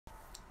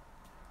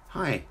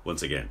Hi,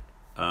 once again.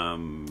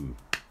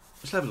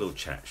 Let's have a little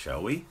chat,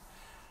 shall we?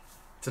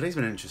 Today's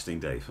been an interesting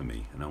day for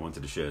me, and I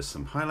wanted to share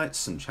some highlights,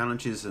 some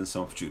challenges, and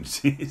some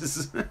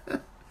opportunities.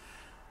 Not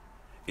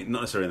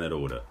necessarily in that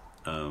order.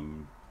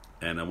 And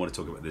I want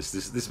to talk about this.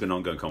 This has been an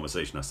ongoing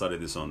conversation. I started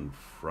this on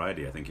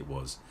Friday, I think it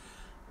was.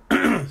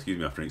 Excuse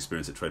me, after an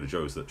experience at Trader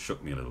Joe's that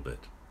shook me a little bit.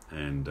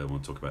 And I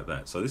want to talk about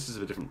that. So this is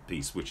a different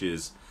piece, which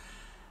is,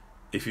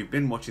 if you've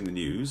been watching the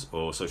news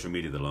or social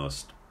media the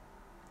last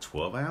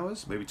 12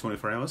 hours, maybe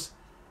 24 hours,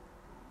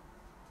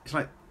 it's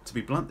like, to be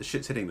blunt, the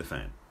shit's hitting the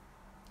fan.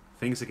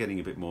 Things are getting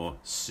a bit more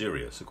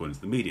serious, according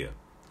to the media.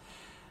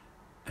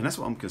 And that's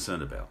what I'm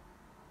concerned about.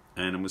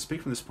 And I'm going to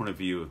speak from this point of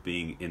view of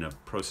being in a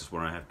process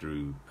where I have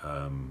to...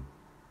 no,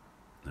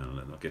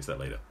 I'll get to that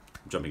later.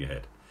 I'm jumping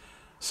ahead.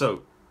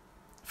 So,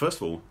 first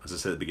of all, as I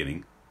said at the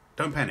beginning,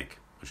 don't panic.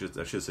 I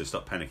should say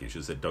stop panicking. I should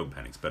have said don't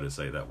panic. It's better to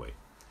say it that way.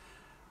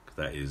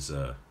 That is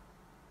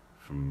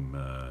from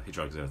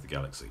Hitchhiker's Guide to the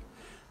Galaxy.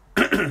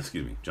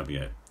 Excuse me, jumping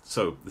ahead.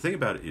 So, the thing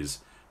about it is,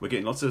 we're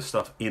getting lots of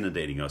stuff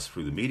inundating us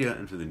through the media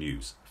and through the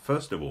news.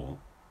 First of all,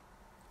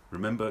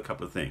 remember a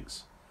couple of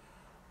things.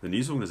 The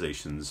news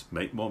organizations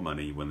make more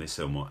money when they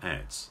sell more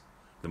ads.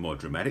 The more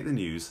dramatic the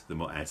news, the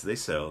more ads they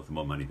sell, the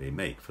more money they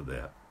make for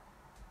their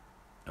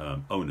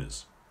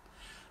owners.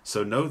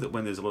 So know that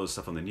when there's a lot of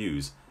stuff on the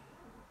news,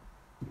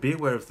 be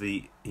aware of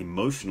the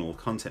emotional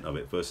content of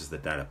it versus the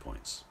data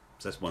points.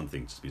 So that's one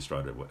thing to be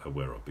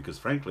aware of. Because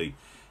frankly,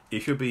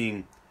 if you're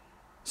being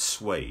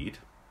swayed,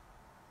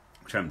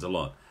 which happens a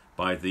lot,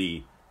 by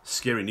the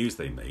scary news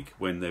they make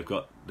when they've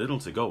got little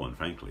to go on,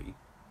 frankly.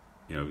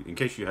 You know, in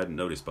case you hadn't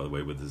noticed, by the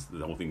way, with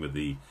the whole thing with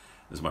the,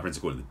 as my friends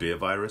call it, the beer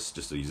virus,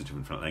 just to use a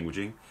different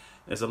languaging,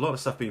 there's a lot of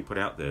stuff being put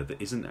out there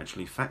that isn't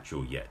actually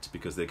factual yet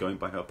because they're going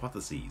by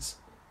hypotheses,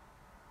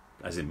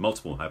 as in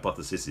multiple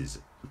hypotheses.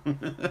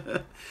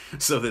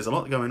 So there's a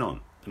lot going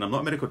on. And I'm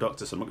not a medical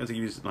doctor, so I'm not going to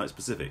use like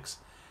specifics.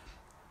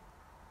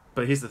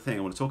 But here's the thing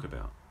I want to talk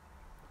about,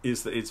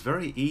 is that it's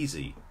very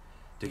easy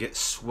to get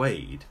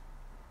swayed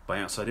by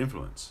outside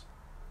influence,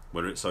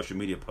 whether it's social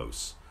media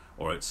posts,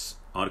 or it's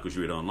articles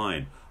you read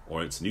online,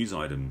 or it's news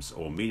items,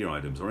 or media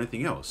items, or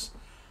anything else.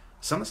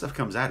 Some of the stuff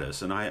comes at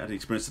us, and I had an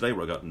experience today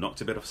where I got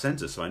knocked a bit off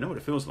center, so I know what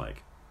it feels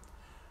like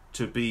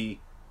to be,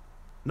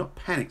 not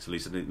panicked, at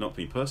least not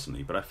me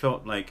personally, but I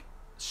felt like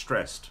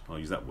stressed, I'll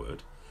use that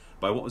word,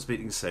 by what was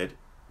being said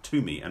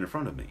to me and in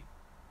front of me.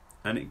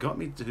 And it got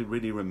me to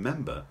really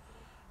remember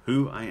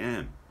who I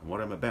am and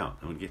what I'm about.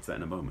 I'm going to get to that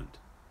in a moment.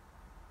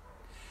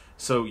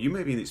 So you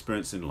may be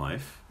experiencing in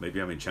life, maybe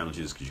having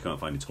challenges because you can't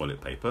find any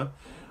toilet paper,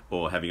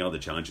 or having other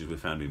challenges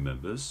with family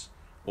members,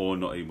 or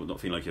not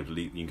feeling like you have to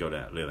leave, you can go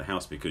out of the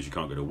house because you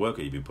can't go to work,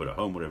 or you've been put at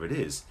home, whatever it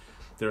is.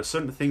 There are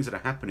certain things that are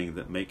happening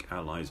that make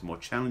our lives more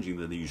challenging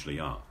than they usually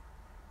are.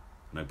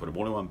 And I put them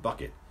all in one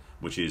bucket,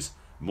 which is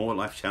more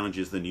life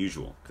challenges than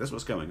usual, because that's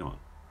what's going on.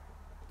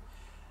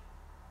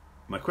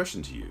 My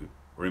question to you,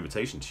 or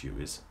invitation to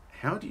you, is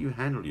how do you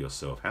handle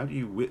yourself? How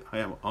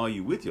are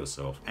you with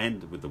yourself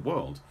and with the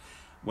world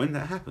when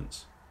that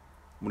happens?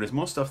 When there's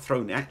more stuff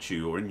thrown at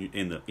you or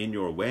in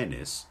your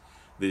awareness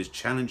that is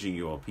challenging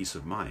your peace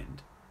of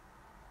mind,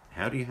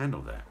 how do you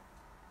handle that?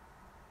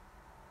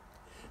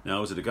 Now, I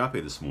was at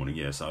Agape this morning.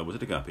 Yes, I was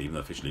at Agape, even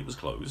though officially it was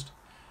closed,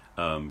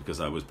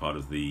 because I was part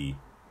of the,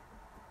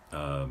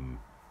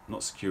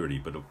 not security,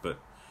 but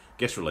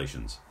guest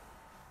relations.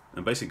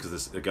 And basically, because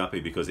this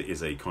Agape, because it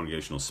is a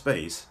congregational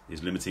space,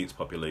 is limiting its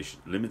population,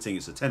 limiting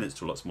its attendance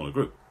to a lot smaller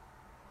group.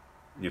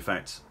 And in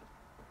fact,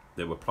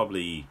 there were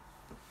probably,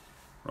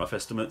 rough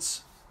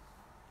estimates,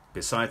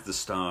 besides the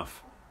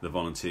staff, the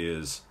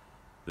volunteers,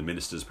 the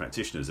ministers,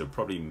 practitioners, there were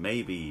probably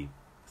maybe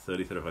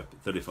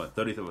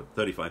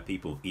 35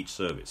 people each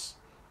service,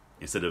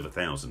 instead of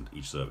 1,000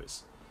 each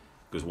service.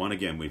 Because one,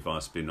 again, we've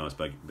been asked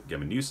by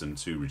Gavin Newsom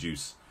to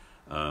reduce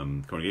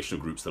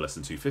congregational groups to less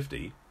than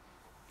 250,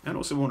 and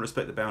also we want to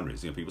respect the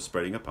boundaries, people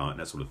spreading apart and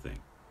that sort of thing.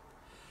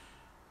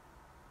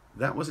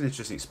 That was an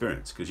interesting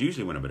experience, because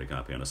usually when I'm at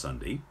Agape on a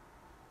Sunday,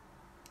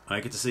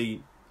 I get to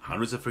see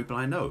hundreds of people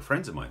I know,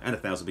 friends of mine, and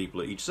 1,000 people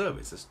at each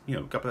service. That's, a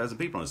couple of thousand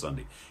people on a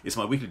Sunday. It's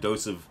my weekly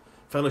dose of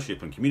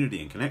fellowship and community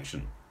and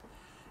connection.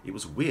 It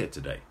was weird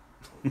today,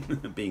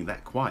 being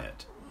that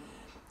quiet.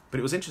 But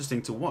it was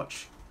interesting to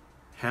watch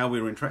how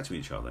we were interacting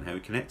with each other and how we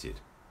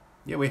connected.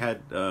 Yeah, we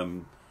had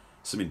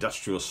some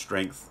industrial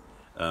strength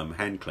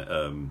hand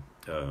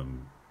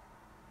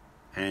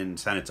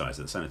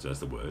sanitizer, sanitize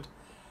the word,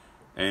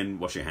 and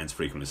washing your hands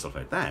frequently, stuff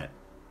like that.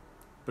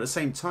 But at the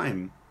same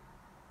time,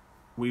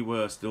 we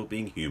were still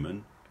being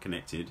human,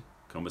 connected,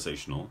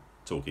 conversational,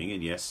 talking,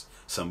 and yes,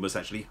 some of us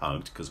actually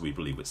hugged because we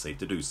believe it's safe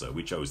to do so.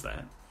 We chose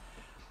that.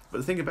 But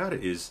the thing about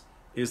it is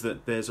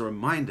that there's a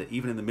reminder,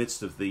 even in the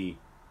midst of the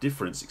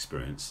difference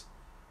experience,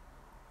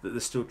 that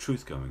there's still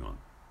truth going on.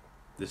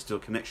 There's still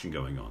connection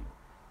going on.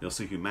 There's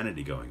still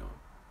humanity going on.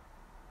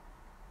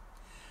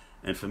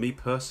 And for me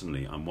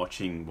personally, I'm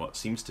watching what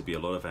seems to be a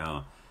lot of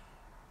our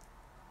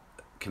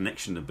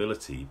connection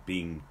ability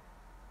being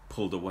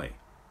pulled away.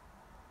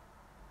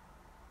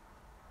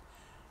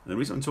 And the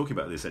reason I'm talking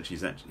about this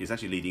is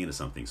actually leading into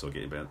something, so I'll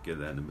get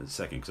that in a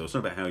second, because I was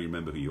talking about how you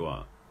remember who you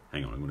are.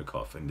 Hang on, I'm going to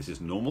cough, and this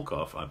is normal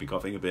cough. I've been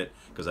coughing a bit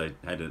because I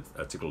had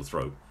a tickled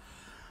throat.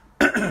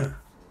 Yeah,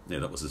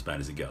 that was as bad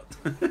as it got.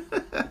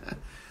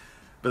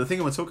 But the thing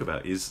I want to talk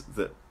about is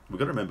that we've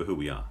got to remember who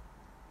we are,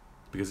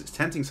 because it's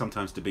tempting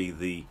sometimes to be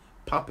the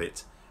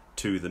puppet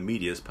to the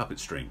media's puppet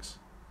strings.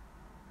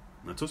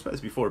 And I talked about this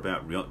before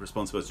about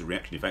response versus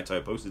reaction. In fact, I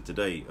posted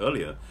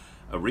earlier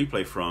a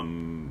replay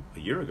from a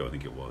year ago, I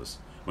think it was,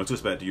 when I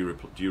talked about do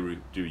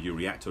you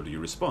react or do you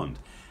respond?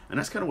 And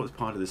that's kind of what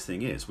part of this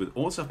thing is. With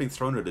all the stuff being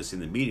thrown at us in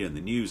the media and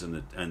the news and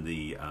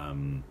the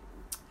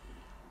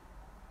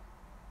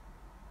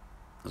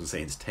I was going to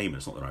say entertainment,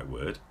 it's not the right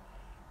word,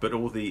 but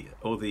all the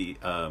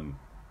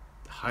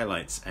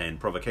highlights and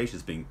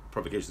provocations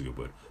is a good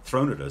word,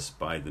 thrown at us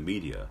by the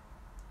media,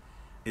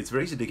 it's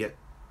very easy to get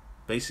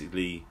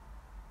basically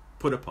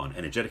put upon,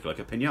 energetic, like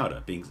a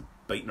piñata, being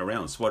beaten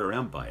around, swatted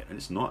around by it, and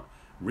it's not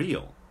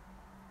real.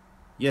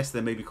 Yes,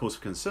 there may be cause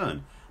for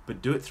concern,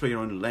 but do it through your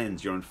own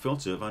lens, your own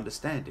filter of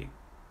understanding.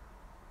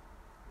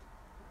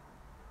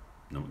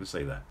 No, I'm going to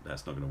say that.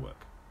 That's not going to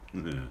work.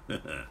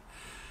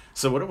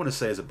 So what I want to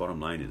say as a bottom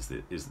line is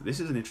that this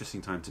is an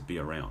interesting time to be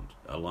around,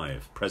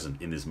 alive,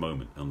 present in this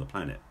moment on the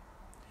planet.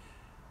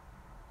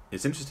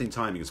 It's interesting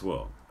timing as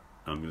well.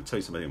 I'm going to tell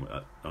you something.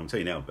 I'm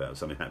telling you now about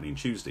something happening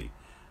Tuesday.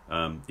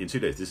 In 2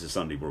 days, this is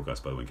Sunday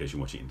broadcast, by the way, in case you're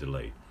watching it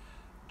delayed.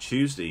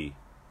 Tuesday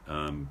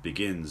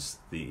begins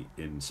the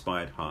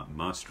Inspired Heart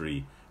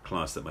Mastery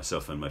class that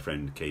myself and my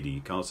friend Katie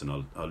Carlson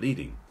are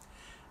leading.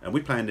 And we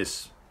planned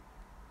this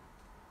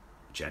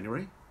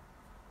January.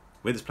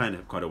 We had this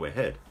planned quite a way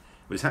ahead.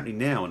 But it's happening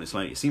now, and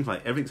it seems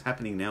like everything's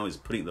happening now is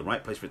putting it in the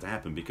right place for it to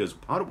happen, because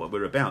part of what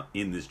we're about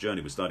in this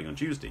journey we're starting on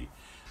Tuesday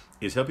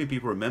is helping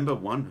people remember,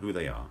 one, who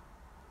they are,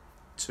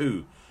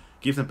 two,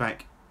 give them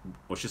back,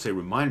 or should say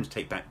remind them to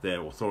take back their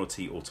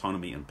authority,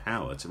 autonomy and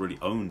power to really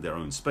own their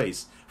own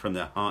space from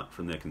their heart,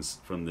 from their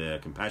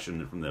compassion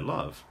and from their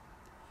love.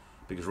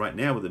 Because right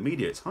now with the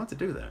media it's hard to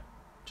do that,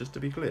 just to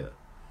be clear.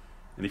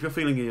 And if you're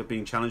feeling you're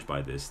being challenged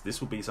by this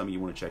will be something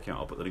you want to check out.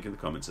 I'll put the link in the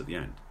comments at the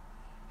end.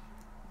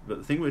 But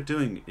the thing we're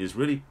doing is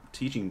really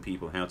teaching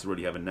people how to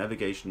really have a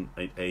navigation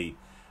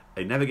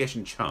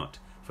chart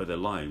for their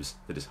lives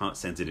that is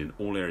heart-centered in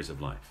all areas of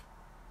life.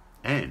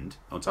 And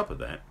on top of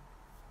that,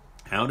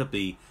 how to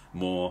be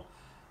more,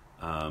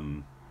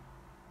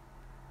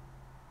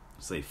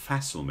 say,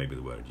 facile, maybe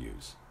the word I'd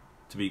use,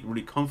 to be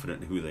really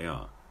confident in who they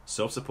are.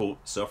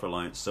 Self-support,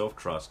 self-reliance,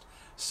 self-trust,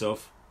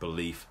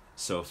 self-belief,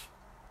 self-care.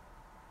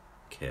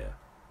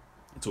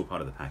 It's all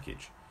part of the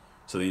package.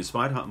 So the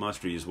Inspired Heart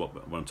Mastery is what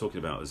I'm talking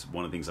about, is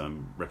one of the things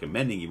I'm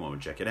recommending you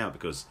want to check it out,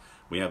 because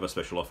we have a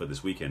special offer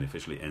this weekend.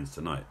 Officially ends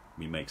tonight.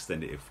 We may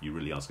extend it if you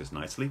really ask us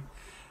nicely,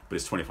 but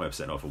it's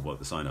 25% off of what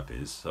the sign up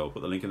is. So I'll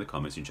put the link in the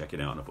comments, you can check it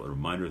out, and I'll put a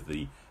reminder of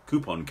the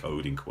coupon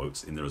code in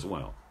quotes in there as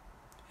well.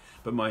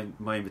 But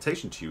my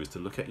invitation to you is to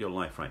look at your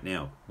life right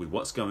now with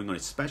what's going on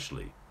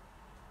especially,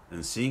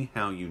 and seeing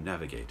how you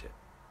navigate it.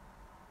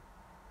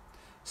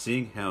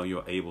 Seeing how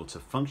you're able to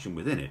function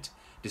within it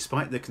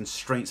despite the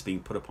constraints being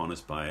put upon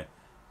us by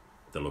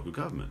the local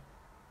government.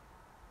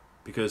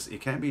 Because it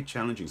can be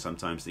challenging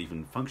sometimes to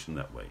even function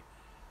that way.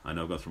 I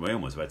know I've gone through my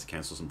own ones. I've had to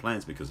cancel some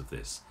plans because of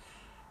this.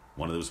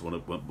 One of them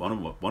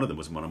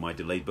was one of my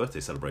delayed birthday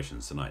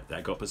celebrations tonight.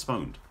 That got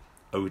postponed.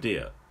 Oh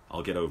dear,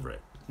 I'll get over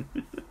it.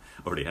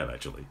 Already have,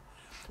 actually.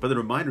 But the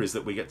reminder is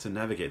that we get to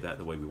navigate that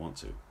the way we want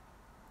to.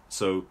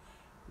 So,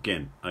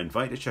 again, I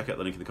invite you to check out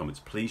the link in the comments.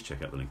 Please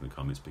check out the link in the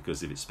comments,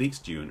 because if it speaks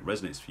to you and it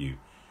resonates for you,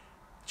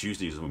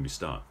 Tuesday is when we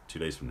start, 2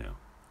 days from now.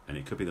 And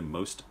it could be the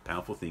most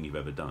powerful thing you've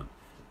ever done.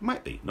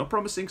 Might be. Not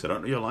promising, because I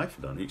don't know your life,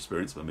 I don't know your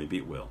experience, but maybe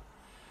it will.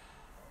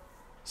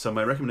 So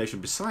my recommendation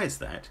besides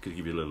that, to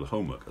give you a little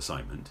homework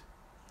assignment,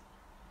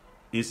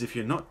 is if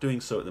you're not doing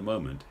so at the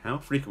moment, how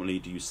frequently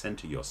do you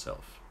center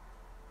yourself?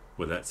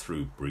 Whether that's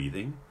through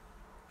breathing,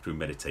 through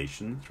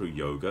meditation, through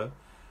yoga,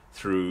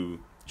 through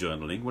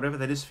journaling, whatever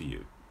that is for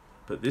you.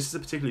 But this is a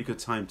particularly good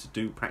time to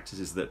do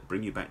practices that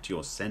bring you back to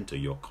your center,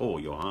 your core,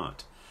 your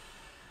heart.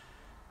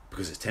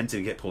 Because it's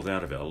tempting to get pulled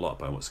out of it a lot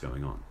by what's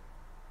going on.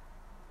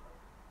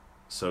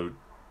 So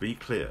be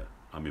clear.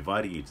 I'm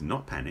inviting you to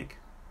not panic,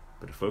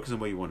 but to focus on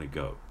where you want to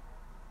go.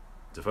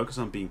 To focus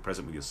on being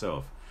present with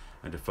yourself,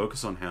 and to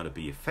focus on how to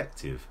be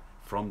effective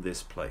from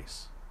this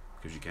place.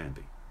 Because you can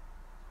be.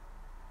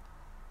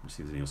 Let's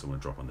see if there's anything else I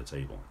want to drop on the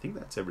table. I think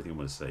that's everything I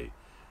want to say.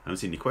 I haven't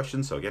seen any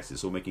questions, so I guess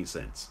it's all making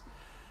sense.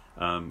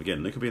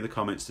 Again, link will be in the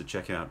comments to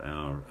check out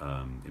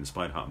our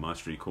Inspired Heart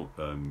Mastery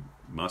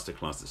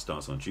Masterclass that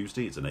starts on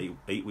Tuesday. It's an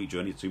 8-week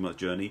journey, a 2-month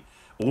journey,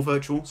 all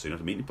virtual, so you don't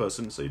have to meet in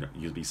person, so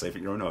you'll be safe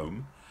at your own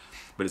home.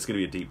 But it's going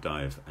to be a deep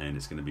dive, and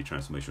it's going to be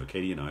transformational.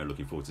 Katie and I are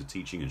looking forward to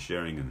teaching and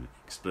sharing and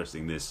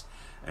expressing this,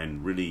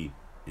 and really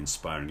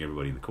inspiring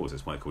everybody in the course.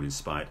 That's why it's called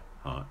Inspired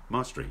Heart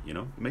Mastery. You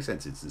know, it makes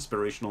sense. It's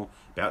inspirational,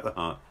 about the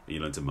heart, and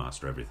you learn to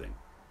master everything.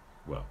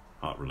 Well,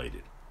 heart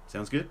related.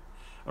 Sounds good?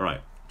 All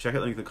right. Check out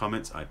the link in the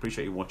comments. I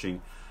appreciate you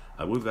watching.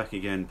 I will be back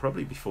again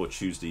probably before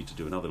Tuesday to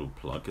do another little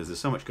plug, because there's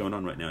so much going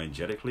on right now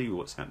energetically,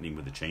 what's happening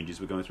with the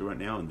changes we're going through right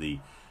now and the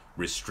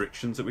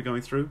restrictions that we're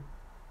going through,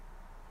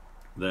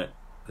 that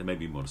there may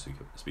be more to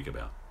speak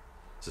about.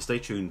 So stay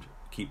tuned,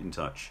 keep in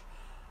touch.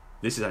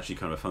 This is actually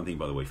kind of a fun thing,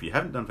 by the way. If you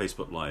haven't done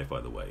Facebook Live, by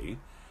the way,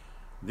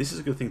 this is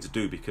a good thing to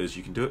do because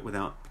you can do it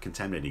without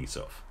contaminating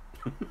yourself.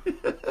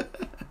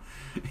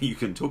 You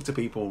can talk to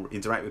people,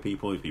 interact with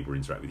people, if people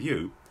interact with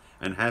you,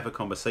 and have a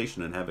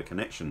conversation and have a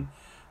connection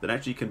that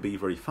actually can be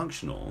very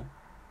functional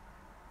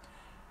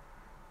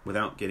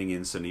without getting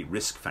in so many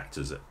risk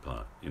factors at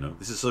part.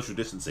 This is social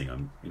distancing.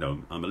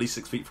 I'm at least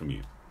 6 feet from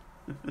you,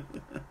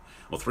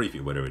 or 3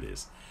 feet, whatever it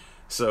is.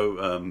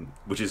 So,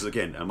 which is,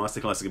 again, a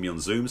masterclass is going to be on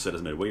Zoom, so it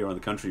doesn't matter where you're on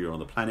the country, you're on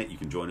the planet, you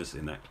can join us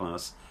in that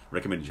class.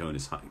 Recommend you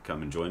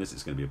come and join us.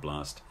 It's going to be a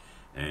blast,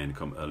 and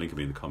a link will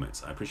be in the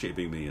comments. I appreciate you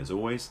being with me as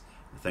always.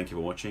 Thank you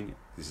for watching.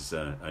 This is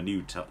a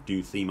new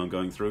theme I'm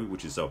going through,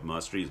 which is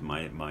self-mastery, is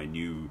my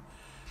new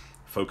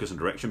focus and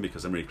direction,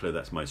 because I'm really clear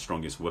that's my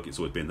strongest work. It's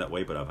always been that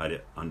way, but I've had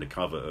it under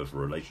cover of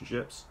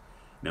relationships.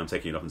 Now I'm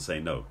taking it off and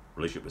saying, no,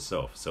 relationship with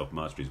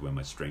self-mastery is where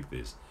my strength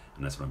is,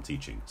 and that's what I'm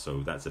teaching.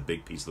 So that's a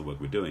big piece of the work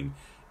we're doing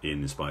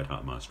in Inspired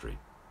Heart Mastery.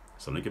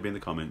 So link will be in the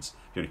comments.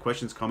 If you have any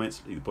questions,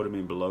 comments, either put them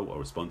in below or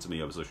respond to me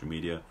over social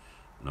media,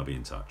 and I'll be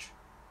in touch.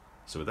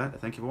 So with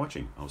that, thank you for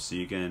watching. I'll see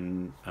you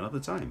again another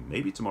time,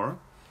 maybe tomorrow.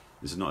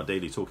 This is not a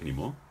daily talk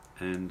anymore,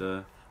 and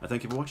I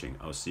thank you for watching.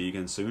 I'll see you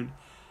again soon.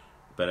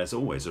 But as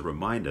always, a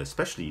reminder,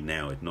 especially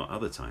now, if not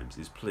other times,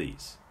 is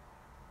please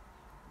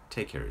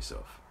take care of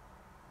yourself.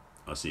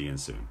 I'll see you again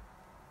soon.